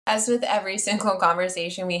As with every single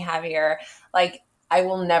conversation we have here, I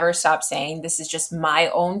will never stop saying this is just my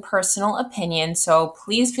own personal opinion. So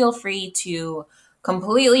please feel free to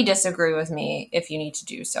completely disagree with me if you need to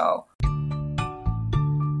do so.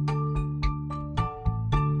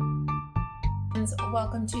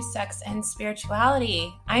 Welcome to Sex and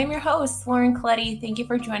Spirituality. I am your host, Lauren Coletti. Thank you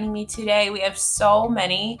for joining me today. We have so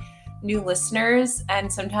many new listeners,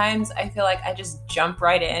 and sometimes I feel like I just jump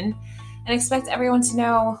right in and expect everyone to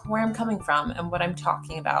know where I'm coming from and what I'm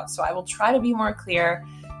talking about. So I will try to be more clear.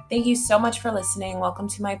 Thank you so much for listening. Welcome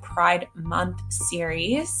to my Pride Month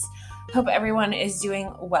series. Hope everyone is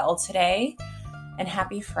doing well today. And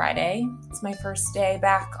happy Friday. It's my first day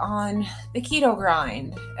back on the keto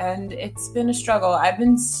grind, and it's been a struggle. I've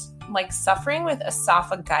been suffering with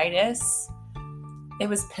esophagitis. It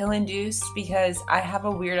was pill-induced because I have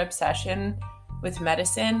a weird obsession with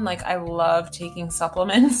medicine. I love taking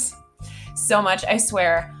supplements so much. I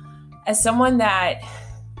swear, as someone that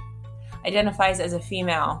identifies as a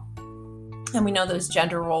female, and we know those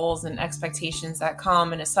gender roles and expectations that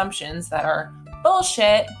come and assumptions that are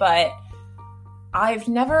bullshit, but I've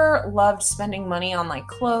never loved spending money on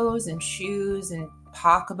clothes and shoes and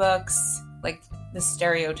pocketbooks, the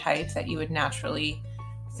stereotype that you would naturally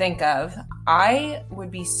think of. I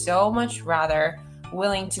would be so much rather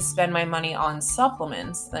willing to spend my money on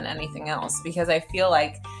supplements than anything else, because I feel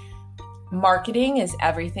like marketing is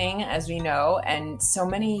everything, as we know, and so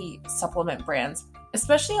many supplement brands,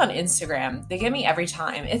 especially on Instagram, they get me every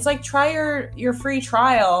time. It's try your free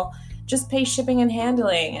trial, just pay shipping and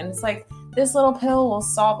handling, and it's this little pill will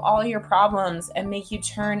solve all your problems and make you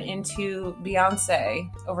turn into Beyonce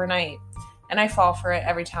overnight. And I fall for it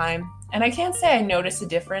every time. And I can't say I notice a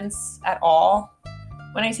difference at all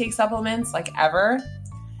when I take supplements, ever.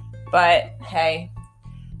 But hey,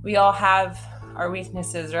 we all have our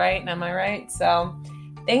weaknesses, right? Am I right? So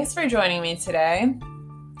thanks for joining me today.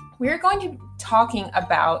 We're going to be talking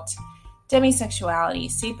about demisexuality,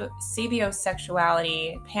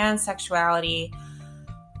 sapiosexuality, pansexuality,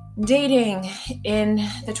 dating in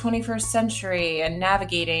the 21st century, and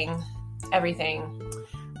navigating everything.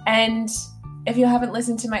 And if you haven't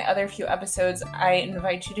listened to my other few episodes, I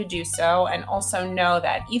invite you to do so. And also know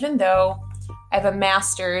that even though I have a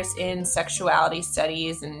master's in sexuality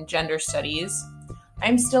studies and gender studies,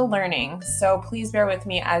 I'm still learning. So please bear with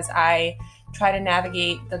me as I try to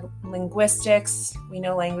navigate the linguistics. We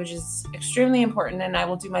know language is extremely important, and I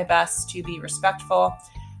will do my best to be respectful.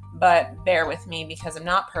 But bear with me because I'm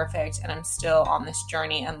not perfect and I'm still on this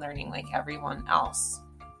journey and learning like everyone else.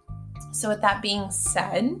 So with that being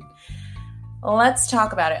said, let's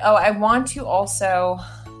talk about it. Oh, I want to also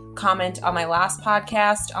comment on my last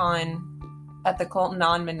podcast on ethical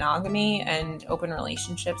non-monogamy and open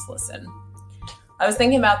relationships. Listen, I was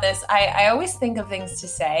thinking about this. I always think of things to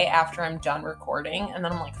say after I'm done recording, and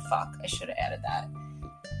then I'm like, fuck, I should have added that.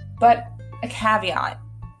 But a caveat.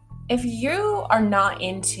 If you are not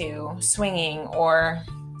into swinging or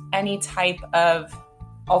any type of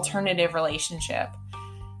alternative relationship,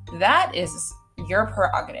 that is your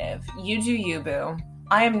prerogative. You do you, boo.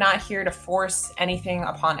 I am not here to force anything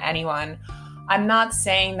upon anyone. I'm not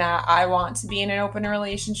saying that I want to be in an open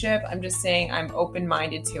relationship. I'm just saying I'm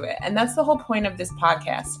open-minded to it. And that's the whole point of this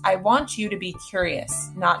podcast. I want you to be curious,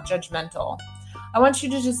 not judgmental. I want you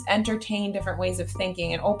to just entertain different ways of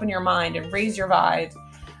thinking and open your mind and raise your vibe.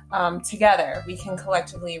 Together, we can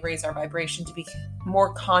collectively raise our vibration to be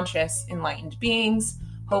more conscious, enlightened beings.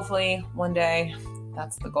 Hopefully, one day,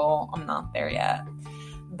 that's the goal. I'm not there yet.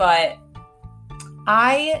 But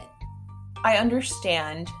I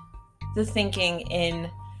understand the thinking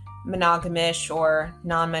in monogamish or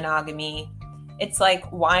non-monogamy. It's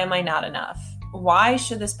why am I not enough? Why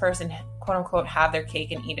should this person, quote unquote, have their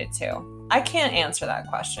cake and eat it too? I can't answer that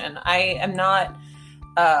question. I am not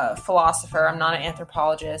a philosopher. I'm not an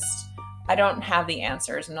anthropologist. I don't have the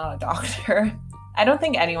answers. I'm not a doctor. I don't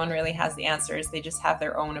think anyone really has the answers. They just have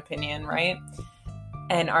their own opinion, right?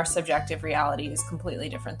 And our subjective reality is completely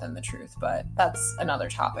different than the truth, but that's another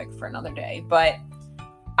topic for another day. But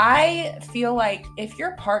I feel like if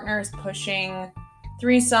your partner is pushing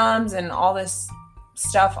threesomes and all this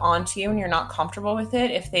stuff onto you and you're not comfortable with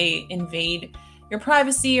it, if they invade your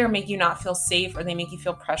privacy or make you not feel safe, or they make you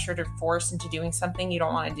feel pressured or forced into doing something you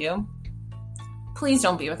don't want to do, please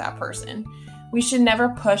don't be with that person. We should never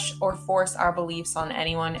push or force our beliefs on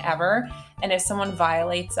anyone ever. And if someone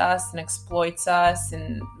violates us and exploits us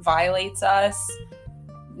and violates us,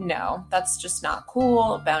 no, that's just not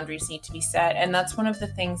cool. Boundaries need to be set. And that's one of the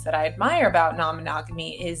things that I admire about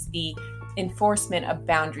non-monogamy is the enforcement of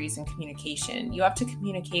boundaries and communication. You have to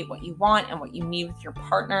communicate what you want and what you need with your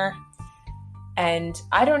partner. And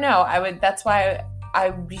I don't know, that's why I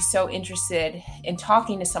would be so interested in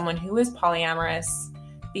talking to someone who is polyamorous,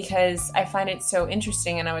 because I find it so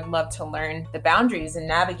interesting and I would love to learn the boundaries and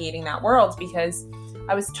navigating that world. Because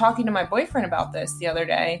I was talking to my boyfriend about this the other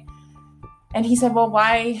day, and he said, well,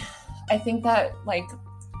 why? I think that like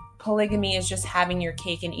polygamy is just having your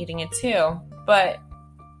cake and eating it too. But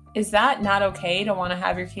is that not okay to want to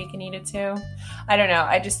have your cake and eat it too? I don't know.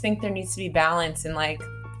 I just think there needs to be balance and like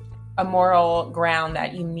a moral ground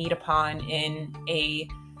that you meet upon in a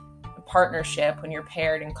partnership when you're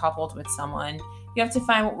paired and coupled with someone. You have to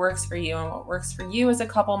find what works for you, and what works for you as a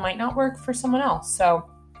couple might not work for someone else. So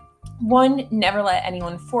one, never let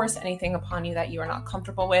anyone force anything upon you that you are not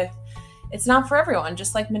comfortable with. It's not for everyone,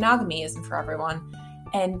 just like monogamy isn't for everyone.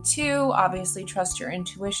 And two, obviously trust your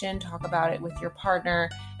intuition, talk about it with your partner,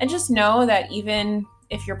 and just know that even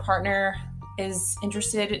if your partner is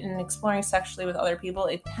interested in exploring sexually with other people,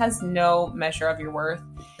 it has no measure of your worth.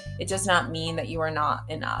 It does not mean that you are not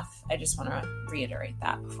enough. I just want to reiterate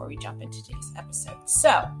that before we jump into today's episode.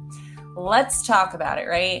 So let's talk about it,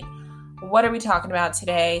 right? What are we talking about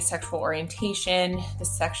today? Sexual orientation, the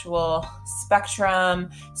sexual spectrum.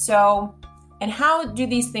 So, and how do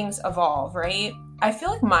these things evolve, right? I feel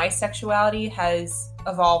like my sexuality has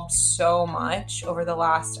evolved so much over the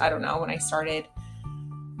last, I don't know, when I started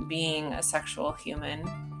being a sexual human,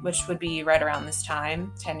 which would be right around this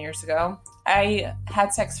time, 10 years ago. I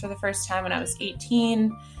had sex for the first time when I was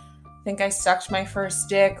 18. I think I sucked my first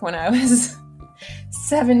dick when I was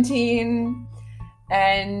 17.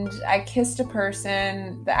 And I kissed a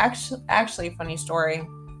person that actually funny story.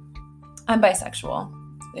 I'm bisexual,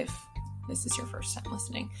 if this is your first time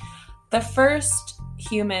listening. The first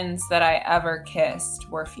humans that I ever kissed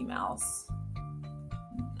were females.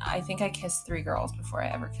 I think I kissed 3 girls before I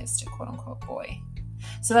ever kissed a quote unquote boy.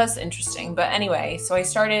 So that's interesting. But anyway, so I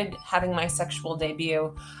started having my sexual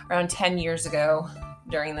debut around 10 years ago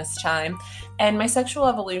during this time. And my sexual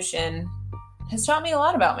evolution has taught me a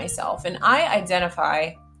lot about myself. And I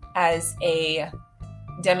identify as a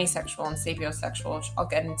demisexual and sapiosexual, which I'll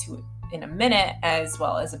get into in a minute, as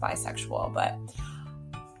well as a bisexual. But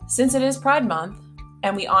since it is Pride Month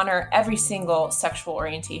and we honor every single sexual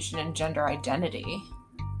orientation and gender identity,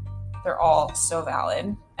 they're all so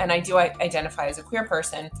valid. And I do identify as a queer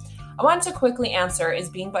person. I wanted to quickly answer, is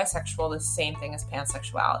being bisexual the same thing as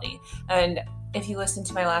pansexuality? And if you listened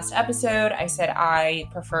to my last episode, I said I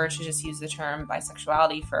prefer to just use the term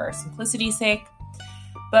bisexuality for simplicity's sake.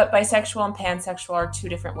 But bisexual and pansexual are 2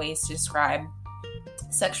 different ways to describe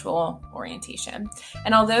sexual orientation.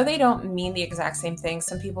 And although they don't mean the exact same thing,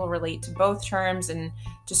 some people relate to both terms and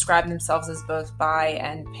describe themselves as both bi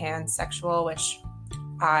and pansexual, which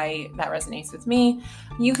that resonates with me.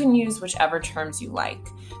 You can use whichever terms you like.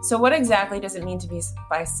 So what exactly does it mean to be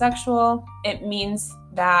bisexual? It means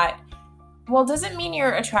that, well, does it mean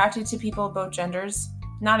you're attracted to people of both genders?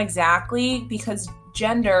 Not exactly, because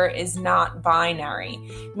gender is not binary,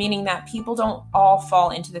 meaning that people don't all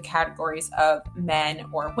fall into the categories of men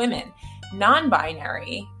or women.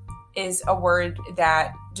 Non-binary is a word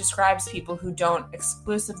that describes people who don't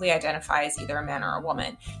exclusively identify as either a man or a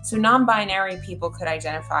woman. So non-binary people could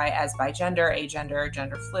identify as bigender, agender,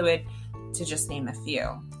 gender fluid, to just name a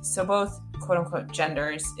few. So both quote-unquote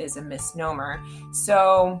genders is a misnomer.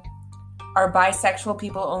 So are bisexual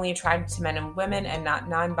people only attracted to men and women and not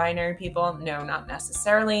non-binary people? No, not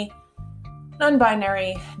necessarily.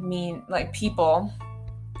 Non-binary people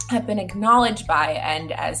have been acknowledged by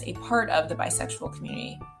and as a part of the bisexual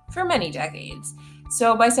community for many decades.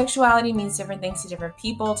 So bisexuality means different things to different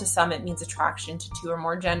people. To some, it means attraction to 2 or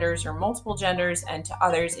more genders or multiple genders, and to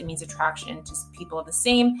others, it means attraction to people of the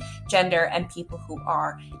same gender and people who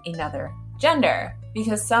are another gender.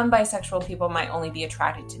 Because some bisexual people might only be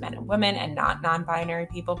attracted to men and women and not non-binary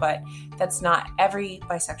people, but that's not every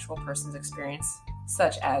bisexual person's experience,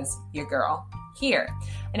 such as your girl here.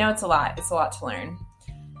 I know it's a lot to learn.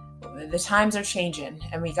 The times are changing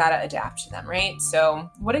and we gotta adapt to them, right? So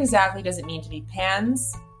what exactly does it mean to be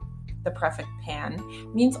pans? The prefix pan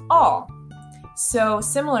means all. So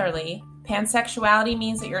similarly, pansexuality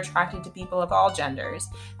means that you're attracted to people of all genders.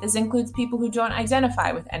 This includes people who don't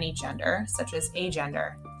identify with any gender, such as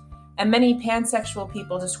agender. And many pansexual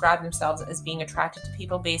people describe themselves as being attracted to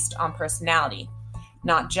people based on personality,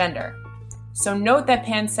 not gender. So note that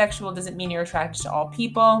pansexual doesn't mean you're attracted to all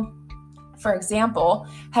people. For example,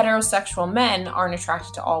 heterosexual men aren't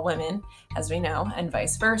attracted to all women, as we know, and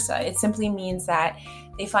vice versa. It simply means that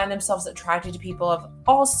they find themselves attracted to people of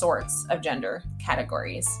all sorts of gender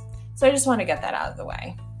categories. So I just want to get that out of the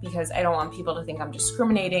way because I don't want people to think I'm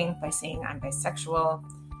discriminating by saying I'm bisexual.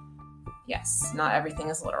 Yes, not everything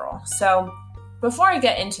is literal. So before I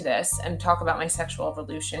get into this and talk about my sexual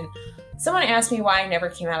evolution, someone asked me why I never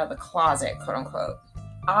came out of the closet, quote unquote.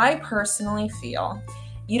 I personally feel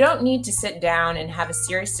you don't need to sit down and have a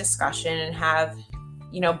serious discussion and have,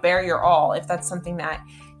 bare your all if that's something that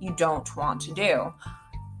you don't want to do.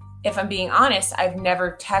 If I'm being honest, I've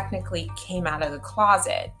never technically came out of the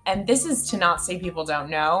closet. And this is to not say people don't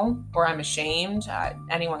know or I'm ashamed.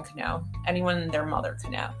 Anyone can know. Anyone and their mother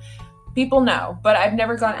can know. People know, but I've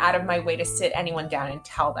never gone out of my way to sit anyone down and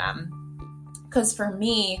tell them. Because for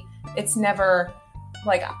me, it's never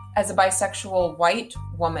like, as a bisexual white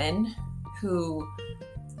woman who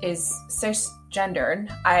is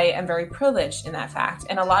cisgendered, I am very privileged in that fact.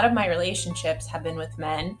 And a lot of my relationships have been with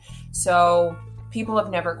men. So people have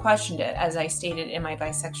never questioned it. As I stated in my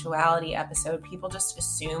bisexuality episode, people just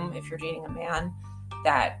assume if you're dating a man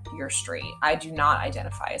that you're straight. I do not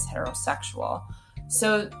identify as heterosexual.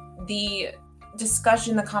 So the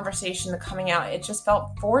discussion, the conversation, the coming out, it just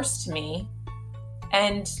felt forced to me.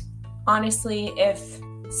 And honestly, if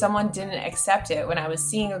someone didn't accept it when I was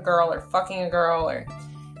seeing a girl or fucking a girl or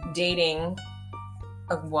dating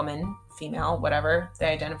a woman, female, whatever they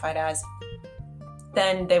identified as,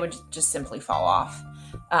 then they would just simply fall off.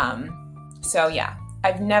 So yeah,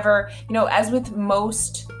 I've never, as with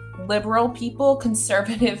most liberal people,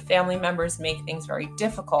 conservative family members make things very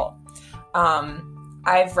difficult.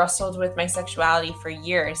 I've wrestled with my sexuality for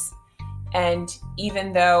years. And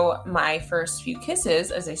even though my first few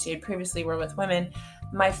kisses, as I stated previously, were with women,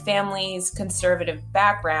 my family's conservative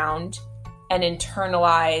background and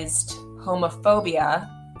internalized homophobia,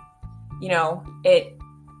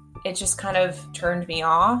 it just kind of turned me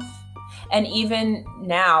off. And even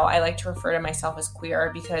now, I like to refer to myself as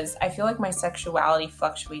queer because I feel like my sexuality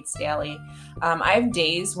fluctuates daily. I have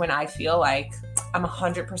days when I feel like I'm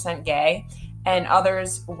 100% gay and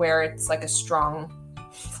others where it's like a strong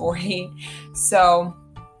 40. So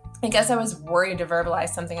I guess I was worried to verbalize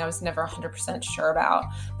something I was never 100% sure about.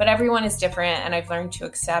 But everyone is different, and I've learned to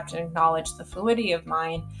accept and acknowledge the fluidity of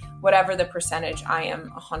mine, whatever the percentage. I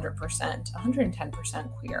am 100%,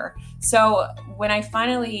 110% queer. So when I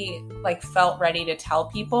finally felt ready to tell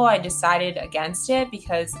people, I decided against it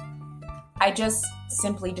because I just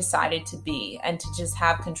simply decided to be and to just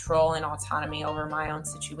have control and autonomy over my own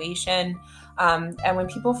situation. And when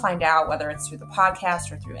people find out, whether it's through the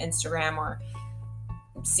podcast or through Instagram or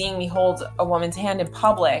seeing me hold a woman's hand in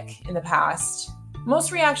public in the past,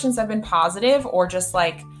 most reactions have been positive or just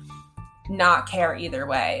not care either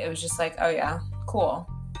way. It was just oh yeah, cool.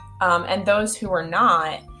 And those who are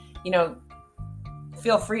not,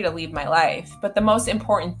 feel free to leave my life. But the most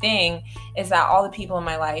important thing is that all the people in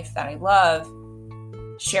my life that I love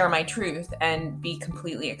share my truth and be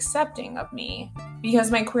completely accepting of me,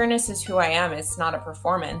 because my queerness is who I am. It's not a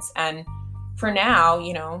performance. And for now,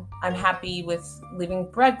 I'm happy with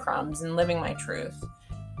leaving breadcrumbs and living my truth.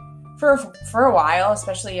 For a while,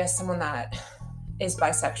 especially as someone that is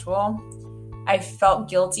bisexual, I felt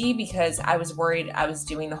guilty because I was worried I was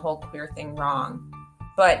doing the whole queer thing wrong.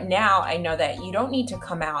 But now I know that you don't need to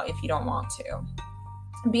come out if you don't want to.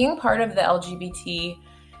 Being part of the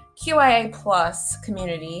LGBTQIA plus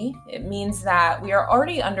community, it means that we are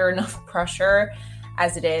already under enough pressure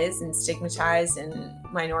as it is and stigmatized and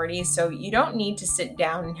minorities. So you don't need to sit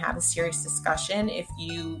down and have a serious discussion if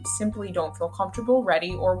you simply don't feel comfortable,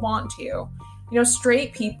 ready, or want to.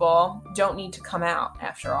 Straight people don't need to come out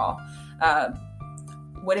after all.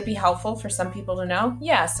 Would it be helpful for some people to know?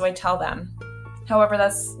 Yeah, so I tell them. However,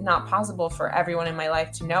 that's not possible for everyone in my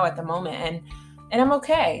life to know at the moment. And I'm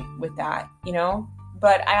okay with that,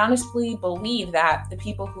 But I honestly believe that the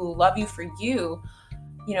people who love you for you,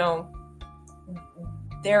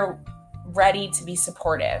 they're ready to be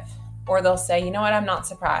supportive, or they'll say, I'm not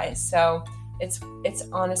surprised. So it's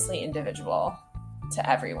honestly individual to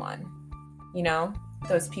everyone.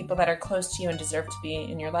 Those people that are close to you and deserve to be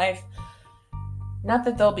in your life, not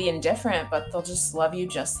that they'll be indifferent, but they'll just love you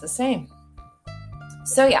just the same.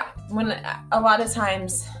 So yeah, when a lot of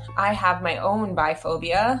times I have my own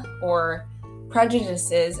biphobia or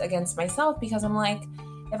prejudices against myself because I'm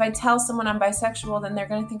if I tell someone I'm bisexual, then they're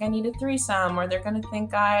going to think I need a threesome, or they're going to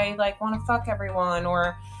think I want to fuck everyone,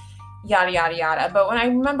 or yada, yada, yada. But when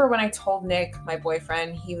I told Nick, my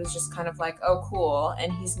boyfriend, he was just kind of oh, cool.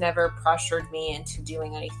 And he's never pressured me into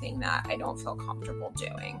doing anything that I don't feel comfortable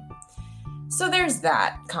doing. So there's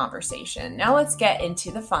that conversation. Now let's get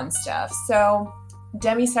into the fun stuff. So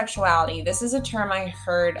demisexuality, this is a term I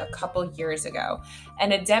heard a couple years ago.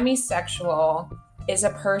 And a demisexual is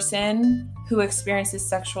a person who experiences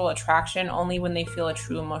sexual attraction only when they feel a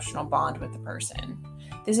true emotional bond with the person.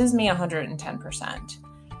 This is me 110%.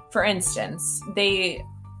 For instance, they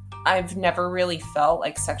I've never really felt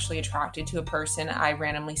like sexually attracted to a person I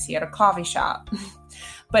randomly see at a coffee shop.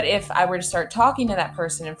 But if I were to start talking to that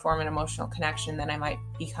person and form an emotional connection, then I might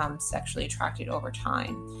become sexually attracted over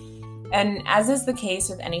time. And as is the case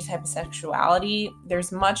with any type of sexuality,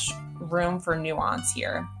 there's much room for nuance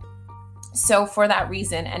here. So for that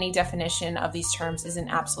reason, any definition of these terms isn't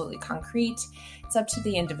absolutely concrete. It's up to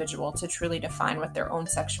the individual to truly define what their own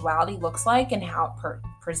sexuality looks like and how it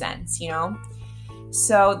presents, you know?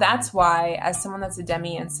 So that's why, as someone that's a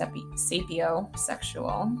demi and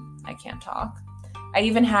sapiosexual, I can't talk. I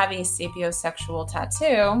even have a sapiosexual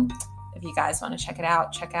tattoo. If you guys want to check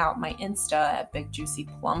out my Insta at Big Juicy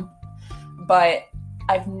Plump. But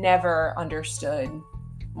I've never understood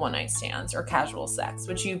one-night stands or casual sex,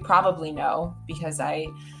 which you probably know because I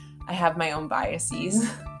have my own biases.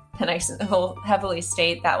 And I will heavily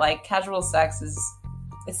state that like casual sex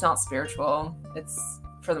it's not spiritual. It's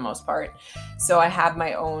for the most part. So I have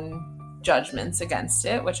my own judgments against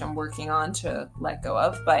it, which I'm working on to let go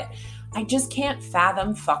of. But I just can't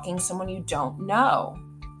fathom fucking someone you don't know.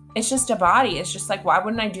 It's just a body. It's just like, why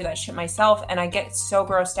wouldn't I do that shit myself? And I get so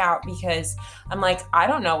grossed out because I'm like, I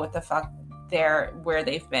don't know what the fuck where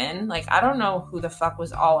they've been. Like, I don't know who the fuck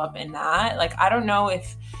was all up in that. Like, I don't know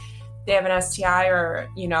if they have an STI or,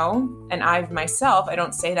 you know, and I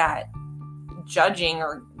don't say that judging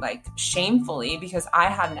or like shamefully because I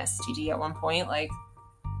had an STD at one point. Like,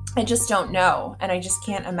 I just don't know. And I just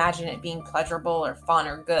can't imagine it being pleasurable or fun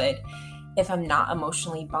or good if I'm not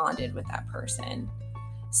emotionally bonded with that person.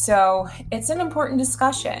 So it's an important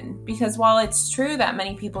discussion because while it's true that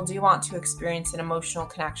many people do want to experience an emotional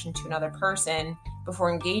connection to another person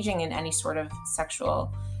before engaging in any sort of sexual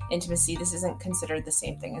intimacy, this isn't considered the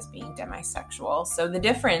same thing as being demisexual. So the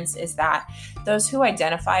difference is that those who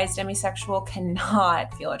identify as demisexual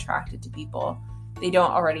cannot feel attracted to people they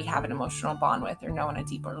don't already have an emotional bond with or know on a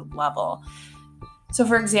deeper level. So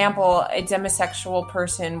for example, a demisexual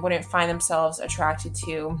person wouldn't find themselves attracted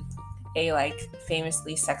to a like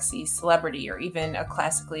famously sexy celebrity or even a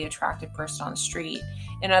classically attractive person on the street.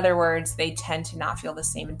 In other words, they tend to not feel the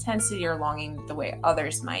same intensity or longing the way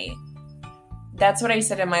others might. That's what I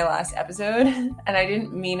said in my last episode, and I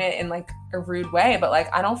didn't mean it in like a rude way, but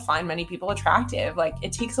like I don't find many people attractive. Like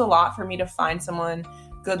it takes a lot for me to find someone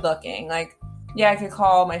good looking. Like, yeah, I could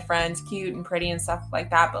call my friends cute and pretty and stuff like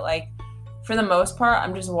that, but like for the most part,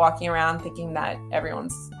 I'm just walking around thinking that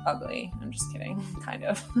everyone's ugly. I'm just kidding, kind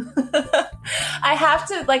of. I have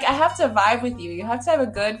to vibe with you. You have to have a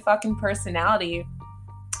good fucking personality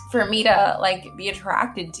for me to like be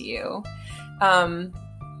attracted to you.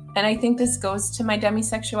 And I think this goes to my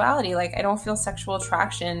demisexuality. Like I don't feel sexual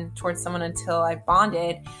attraction towards someone until I've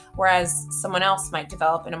bonded, whereas someone else might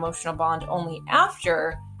develop an emotional bond only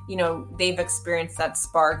after, you know, they've experienced that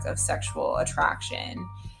spark of sexual attraction.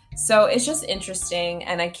 So it's just interesting,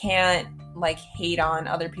 and I can't like hate on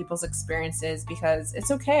other people's experiences because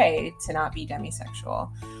it's okay to not be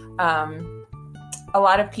demisexual. A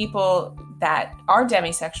lot of people that are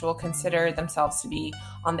demisexual consider themselves to be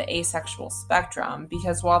on the asexual spectrum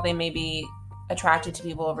because while they may be attracted to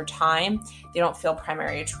people over time, they don't feel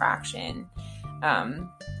primary attraction.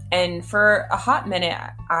 And for a hot minute,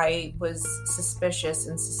 I was suspicious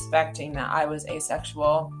and suspecting that I was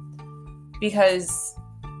asexual because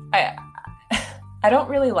I don't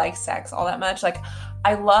really like sex all that much. Like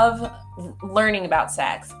I love learning about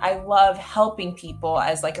sex. I love helping people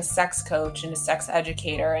as like a sex coach and a sex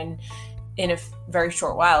educator and in a very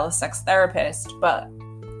short while a sex therapist. But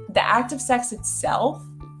the act of sex itself,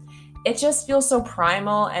 it just feels so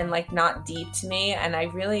primal and like not deep to me. And I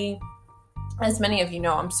really, as many of you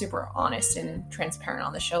know, I'm super honest and transparent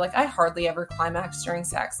on the show. Like I hardly ever climax during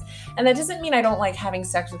sex. And that doesn't mean I don't like having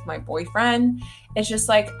sex with my boyfriend. It's just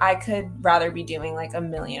like I could rather be doing like a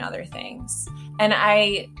million other things. And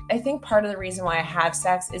I think part of the reason why I have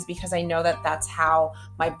sex is because I know that that's how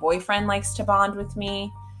my boyfriend likes to bond with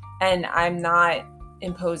me. And I'm not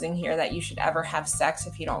imposing here that you should ever have sex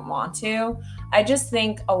if you don't want to. I just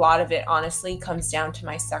think a lot of it honestly comes down to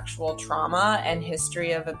my sexual trauma and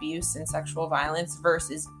history of abuse and sexual violence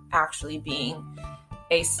versus actually being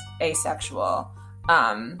asexual.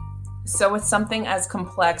 So with something as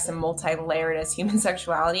complex and multi-layered as human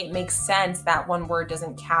sexuality, it makes sense that one word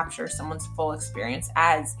doesn't capture someone's full experience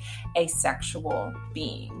as a sexual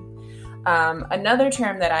being. Another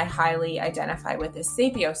term that I highly identify with is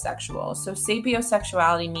sapiosexual. So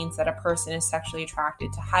sapiosexuality means that a person is sexually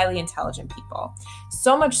attracted to highly intelligent people.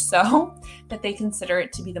 So much so that they consider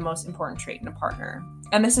it to be the most important trait in a partner.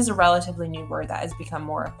 And this is a relatively new word that has become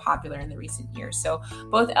more popular in the recent years. So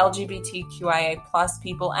both LGBTQIA+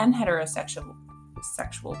 people and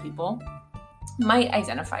heterosexual people might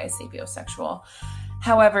identify as sapiosexual.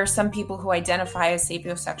 However, some people who identify as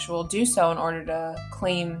sapiosexual do so in order to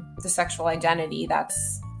claim the sexual identity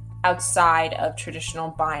that's outside of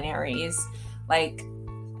traditional binaries like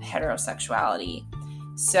heterosexuality.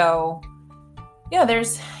 So, yeah,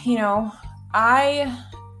 there's, I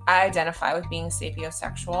identify with being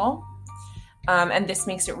sapiosexual. And this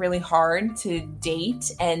makes it really hard to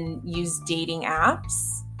date and use dating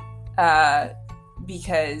apps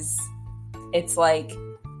because it's like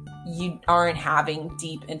you aren't having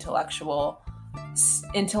deep intellectually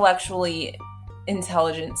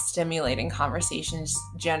intelligent, stimulating conversations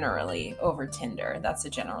generally over Tinder. That's a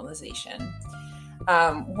generalization.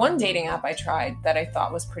 One dating app I tried that I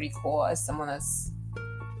thought was pretty cool as someone that's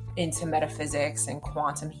into metaphysics and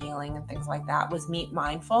quantum healing and things like that was Meet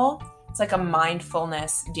Mindful. It's like a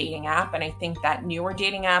mindfulness dating app. And I think that newer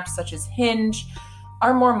dating apps such as Hinge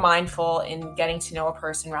are more mindful in getting to know a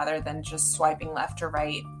person rather than just swiping left or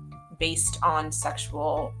right based on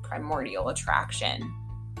sexual primordial attraction.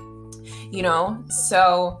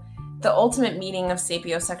 So the ultimate meaning of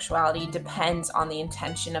sapiosexuality depends on the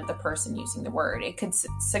intention of the person using the word. It could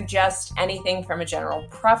suggest anything from a general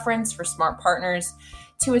preference for smart partners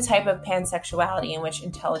to a type of pansexuality in which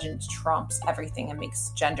intelligence trumps everything and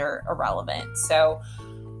makes gender irrelevant. So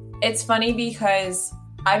it's funny because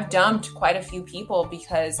I've dumped quite a few people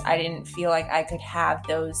because I didn't feel like I could have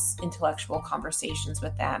those intellectual conversations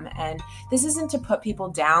with them. And this isn't to put people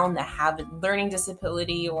down that have a learning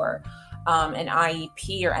disability or an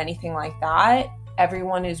IEP or anything like that.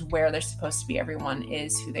 Everyone is where they're supposed to be. Everyone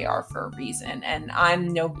is who they are for a reason. And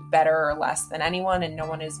I'm no better or less than anyone, and no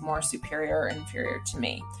one is more superior or inferior to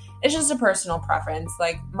me. It's just a personal preference.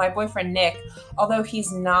 Like my boyfriend, Nick, although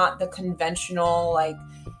he's not the conventional, like,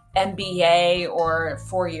 MBA or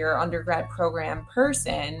 4-year undergrad program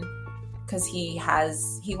person, because he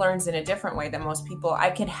learns in a different way than most people, I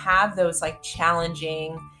could have those like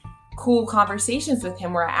challenging, cool conversations with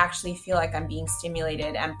him where I actually feel like I'm being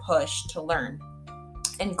stimulated and pushed to learn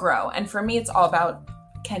and grow. And for me, it's all about,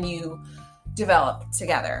 can you develop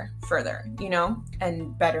together further,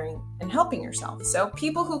 and bettering and helping yourself. So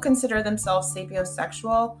people who consider themselves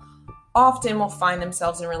sapiosexual often will find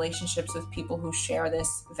themselves in relationships with people who share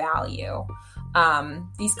this value.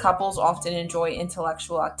 These couples often enjoy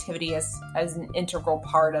intellectual activity as an integral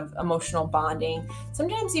part of emotional bonding,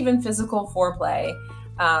 sometimes even physical foreplay.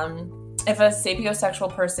 If a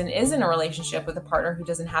sapiosexual person is in a relationship with a partner who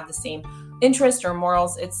doesn't have the same interest or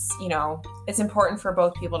morals, it's important for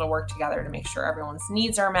both people to work together to make sure everyone's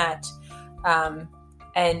needs are met.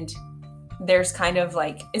 And there's kind of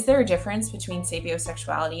like, is there a difference between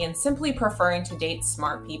sapiosexuality and simply preferring to date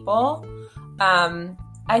smart people?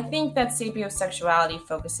 I think that sapiosexuality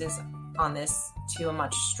focuses on this to a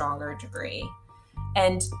much stronger degree.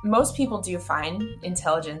 And most people do find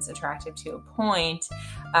intelligence attractive to a point.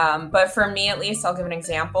 But for me, at least, I'll give an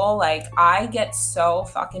example. Like, I get so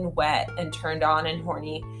fucking wet and turned on and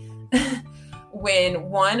horny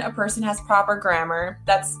when a person has proper grammar.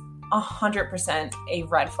 That's 100% a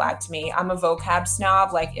red flag to me. I'm a vocab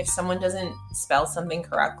snob. Like, if someone doesn't spell something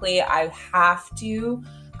correctly, I have to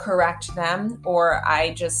correct them, or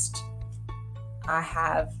I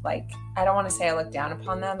have, like, I don't want to say I look down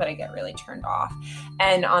upon them, but I get really turned off.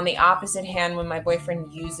 And on the opposite hand, when my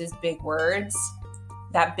boyfriend uses big words,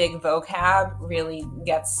 that big vocab really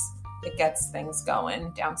gets things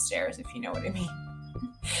going downstairs, if you know what I mean.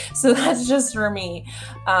 So that's just for me.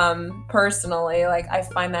 Personally, like, I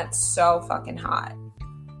find that so fucking hot.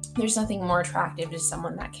 There's nothing more attractive to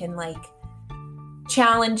someone that can, like,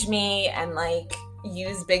 challenge me and, like,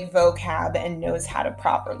 use big vocab and knows how to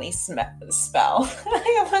properly spell.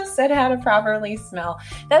 I almost said how to properly smell.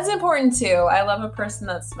 That's important too. I love a person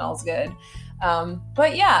that smells good.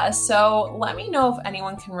 But yeah, so let me know if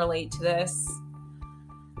anyone can relate to this.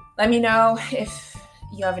 Let me know if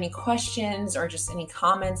you have any questions or just any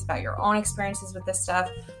comments about your own experiences with this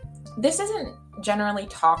stuff. This isn't generally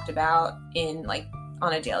talked about in, like,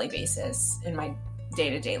 on a daily basis in my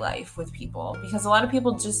day-to-day life with people, because a lot of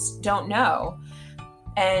people just don't know.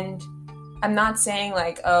 And I'm not saying,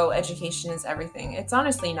 like, oh, education is everything. It's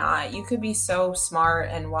honestly not. You could be so smart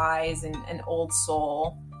and wise and an old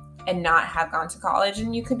soul and not have gone to college,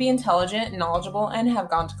 and you could be intelligent and knowledgeable and have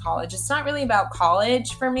gone to college. It's not really about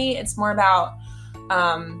college for me. It's more about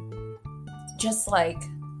just, like,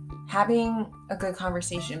 having a good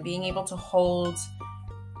conversation, being able to hold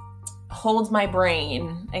my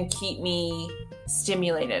brain and keep me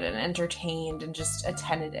stimulated and entertained and just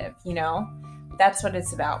attentive, That's what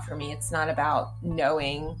it's about for me. It's not about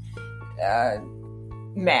knowing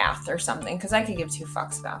math or something, because I could give two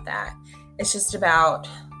fucks about that. It's just about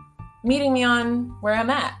meeting me on where I'm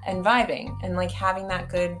at and vibing and like having that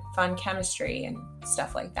good, fun chemistry and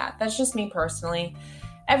stuff like that. That's just me personally.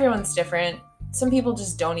 Everyone's different. Some people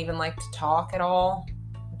just don't even like to talk at all,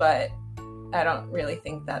 but I don't really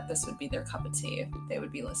think that this would be their cup of tea. They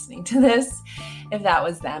would be listening to this if that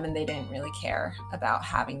was them and they didn't really care about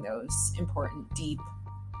having those important, deep,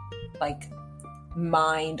 like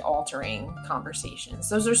mind-altering conversations.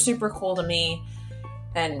 Those are super cool to me.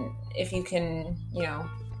 And if you can,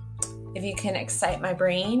 if you can excite my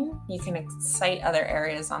brain, you can excite other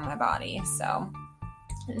areas on my body. So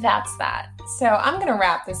that's that. So I'm going to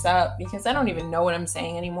wrap this up because I don't even know what I'm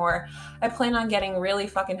saying anymore. I plan on getting really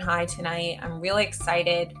fucking high tonight. I'm really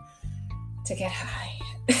excited to get high.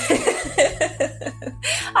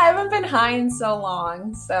 I haven't been high in so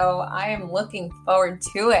long, so I am looking forward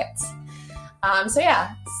to it. So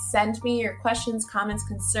yeah, send me your questions, comments,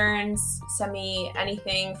 concerns. Send me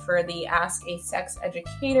anything for the Ask a Sex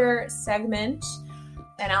Educator segment,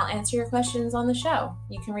 and I'll answer your questions on the show.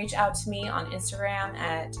 You can reach out to me on Instagram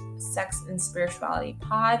at Sex and Spirituality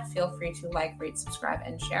Pod. Feel free to like, rate, subscribe,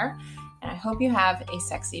 and share. And I hope you have a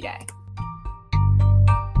sexy day.